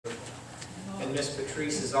and Miss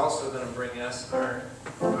Patrice is also going to bring us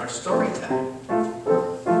our story time.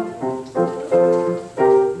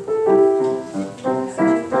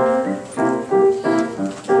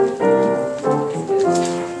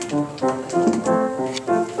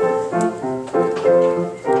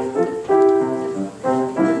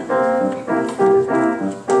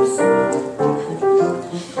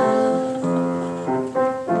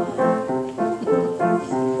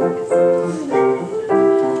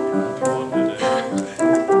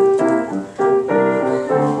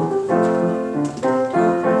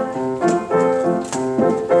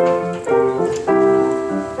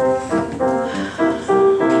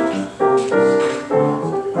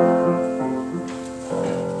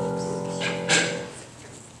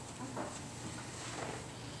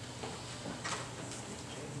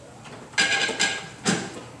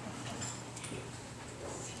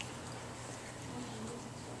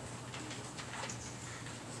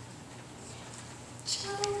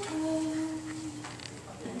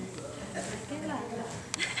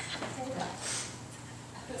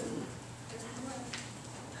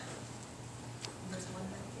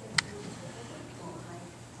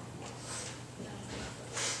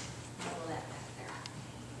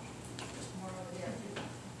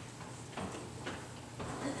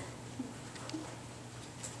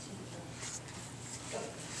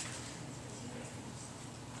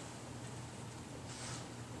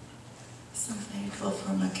 So thankful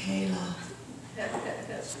for Michaela.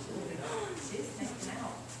 She's taken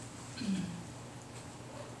out.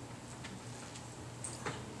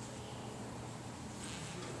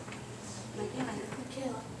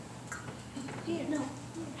 Michaela. Here, no,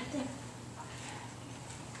 right there.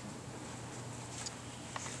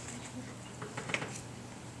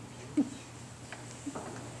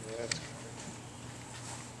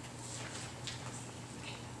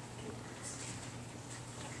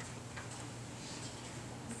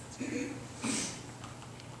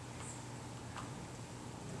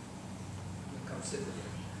 Come sit with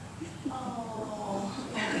me. Oh,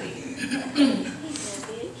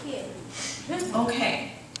 Kid.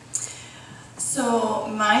 okay. So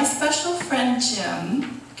my special friend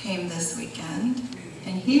Jim came this weekend,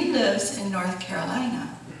 and he lives in North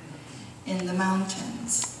Carolina, in the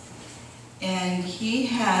mountains. And he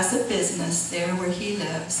has a business there where he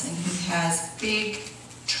lives, and he has big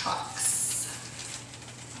trucks,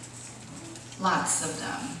 lots of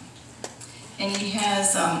them. And he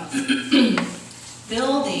has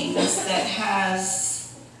buildings that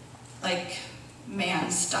has like man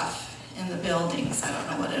stuff in the buildings. I don't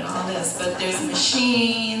know what it all is, but there's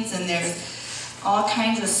machines and there's all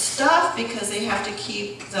kinds of stuff because they have to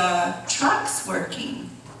keep the trucks working.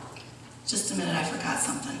 Just a minute, I forgot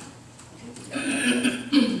something.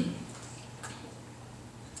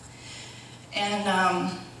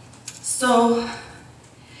 And so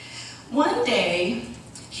one day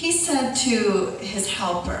he said to his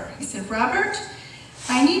helper, he said, Robert,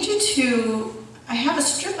 I need you to, I have a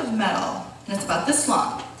strip of metal and it's about this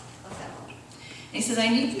long. And he says, I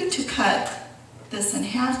need you to cut this in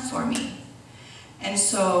half for me. And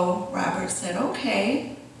so Robert said,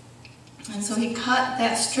 okay. And so he cut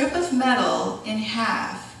that strip of metal in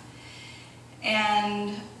half.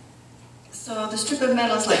 And so the strip of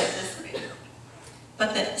metal is like this big.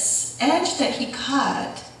 But the edge that he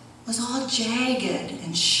cut was all jagged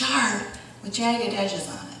and sharp with jagged edges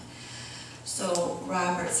on it. So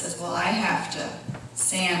Robert says, well, I have to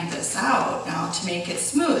sand this out now to make it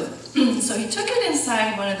smooth. So he took it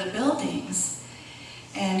inside one of the buildings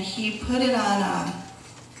and he put it on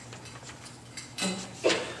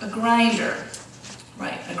a grinder.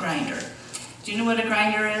 Right, a grinder. Do you know what a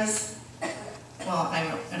grinder is? Well,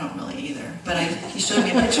 I don't really either, but he showed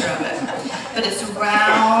me a picture of it. But it's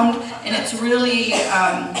round and it's really,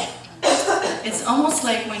 it's almost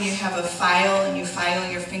like when you have a file and you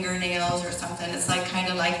file your fingernails or something. It's like kind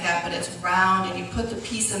of like that, but it's round and you put the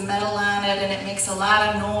piece of metal on it and it makes a lot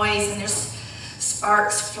of noise and there's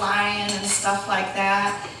sparks flying and stuff like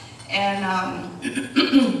that. And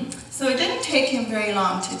so it didn't take him very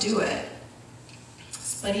long to do it,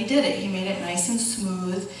 but he did it. He made it nice and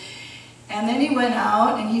smooth. And then he went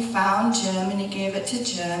out and he found Jim and he gave it to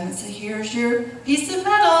Jim and said, here's your piece of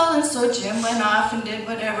metal. And so Jim went off and did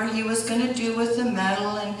whatever he was going to do with the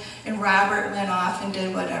metal, and Robert went off and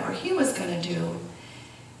did whatever he was going to do.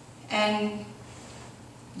 And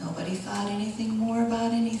nobody thought anything more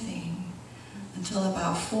about anything until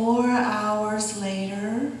about 4 hours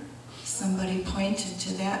later, somebody pointed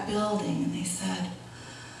to that building and they said,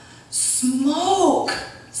 smoke!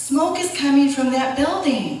 Smoke is coming from that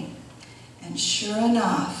building. And sure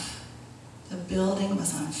enough, the building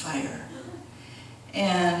was on fire.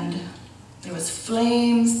 And there was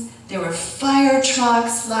flames, there were fire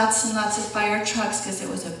trucks, lots and lots of fire trucks, because it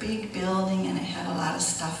was a big building and it had a lot of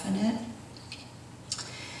stuff in it.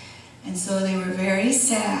 And so they were very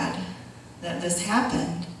sad that this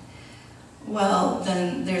happened. Well,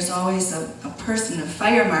 then there's always a person, a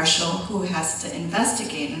fire marshal, who has to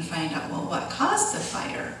investigate and find out, well, what caused the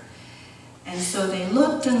fire? And so they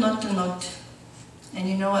looked and looked and looked, and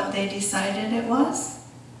you know what they decided it was?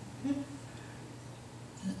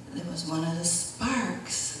 It was one of the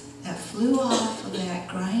sparks that flew off of that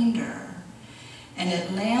grinder, and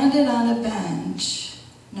it landed on a bench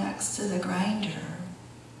next to the grinder,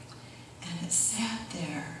 and it sat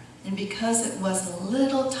there. And because it was a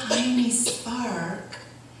little tiny spark,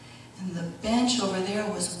 and the bench over there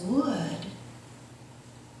was wood,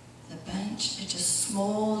 the bench, it just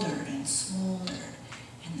smoldered and smoldered.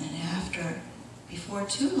 And then before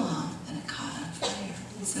too long, then it caught on fire.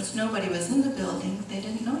 And since nobody was in the building, they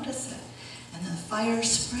didn't notice it. And the fire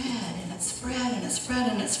spread, and it spread, and it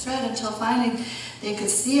spread, and it spread, until finally they could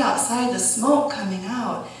see outside the smoke coming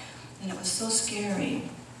out. And it was so scary.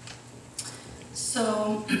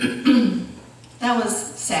 So that was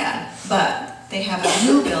sad, but they have a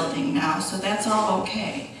new building now, so that's all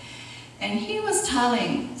okay. And he was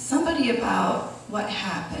telling somebody about what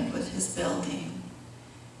happened with his building.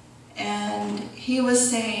 And he was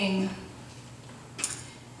saying,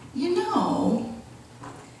 you know,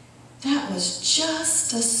 that was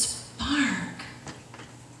just a spark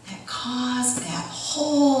that caused that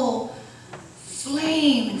whole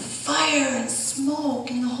flame and fire and smoke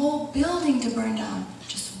and the whole building to burn down.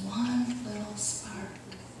 Just one little spark.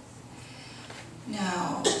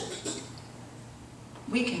 Now,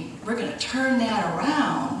 we're going to turn that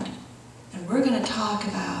around, and we're going to talk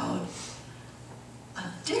about a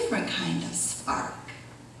different kind of spark.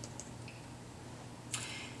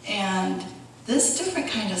 And this different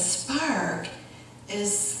kind of spark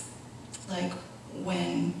is like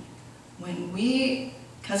when we,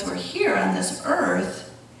 because we're here on this earth,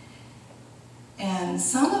 and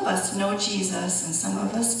some of us know Jesus and some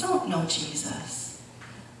of us don't know Jesus.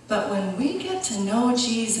 But when we get to know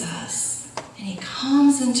Jesus, and he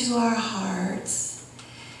comes into our hearts,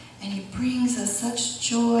 and he brings us such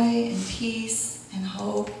joy and peace and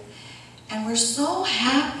hope, and we're so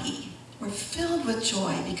happy, we're filled with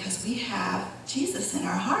joy because we have Jesus in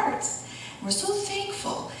our hearts. And we're so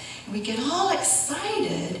thankful, and we get all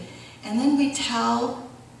excited, and then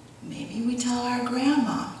maybe we tell our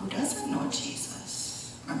grandma who doesn't know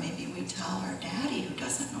Jesus, or maybe we tell our daddy who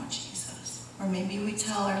doesn't know Jesus, or maybe we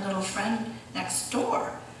tell our little friend next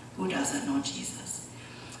door who doesn't know Jesus.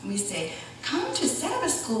 And we say, come to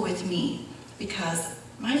Sabbath school with me because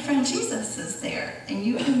my friend Jesus is there and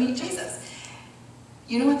you can meet Jesus.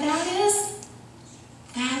 You know what that is?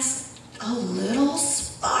 That's a little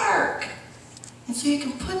spark. And so you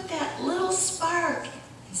can put that little spark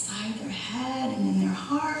inside their head and in their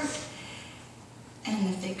heart. And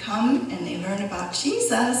if they come and they learn about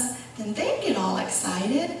Jesus, then they get all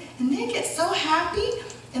excited and they get so happy,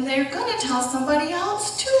 and they're going to tell somebody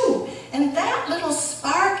else too. And that little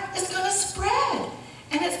spark is going to spread.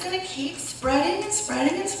 And it's going to keep spreading and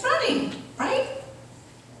spreading and spreading, right?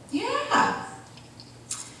 Yeah.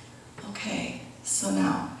 Okay, so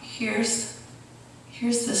now here's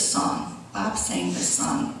this song. Bob sang this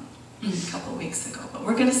song a couple weeks ago, but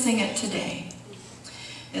we're going to sing it today.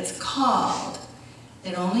 It's called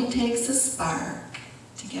It Only Takes a Spark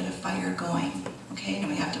to Get a Fire Going. Okay, and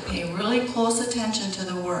we have to pay really close attention to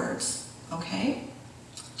the words. Okay?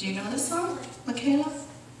 Do you know this song, Michaela?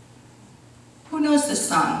 Who knows this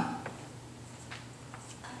song?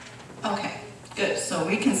 Okay, good. So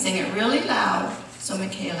we can sing it really loud so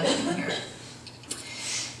Michaela can hear it.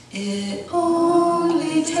 It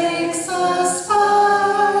only takes a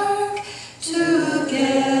spark to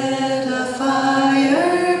get a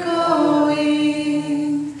fire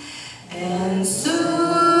going, and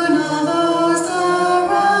soon all those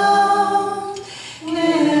around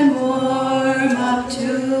can warm up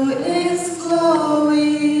to its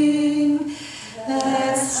glowing.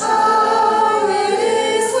 That's how it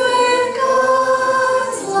is with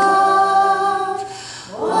God's love.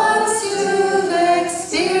 Once you've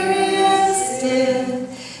experienced it,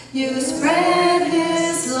 you spread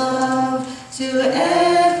his love to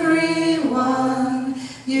everyone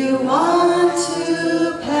you want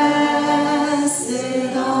to pass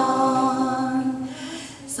it on.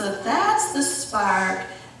 So that's the spark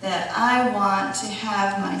that I want to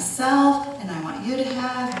have myself, and I want you to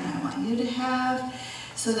have, and I want you to have,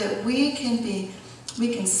 so that we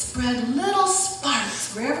can spread little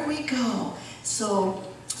sparks wherever we go, so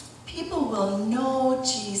people will know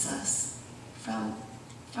Jesus from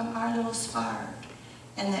from our little spark.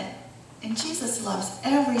 And Jesus loves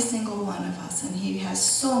every single one of us, and he has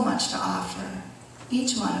so much to offer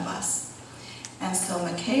each one of us. And so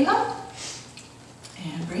Michaela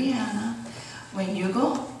and Brianna, when you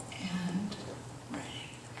go,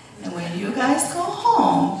 and when you guys go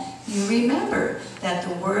home, you remember that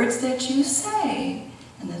the words that you say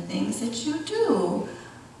and the things that you do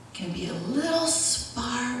can be a little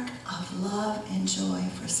spark of love and joy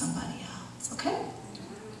for somebody else, okay?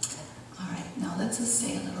 All right, now let's just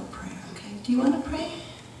say a little prayer, okay? Do you want to pray?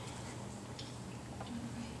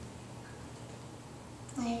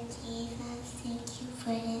 Lord Jesus, thank you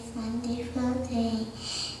for this wonderful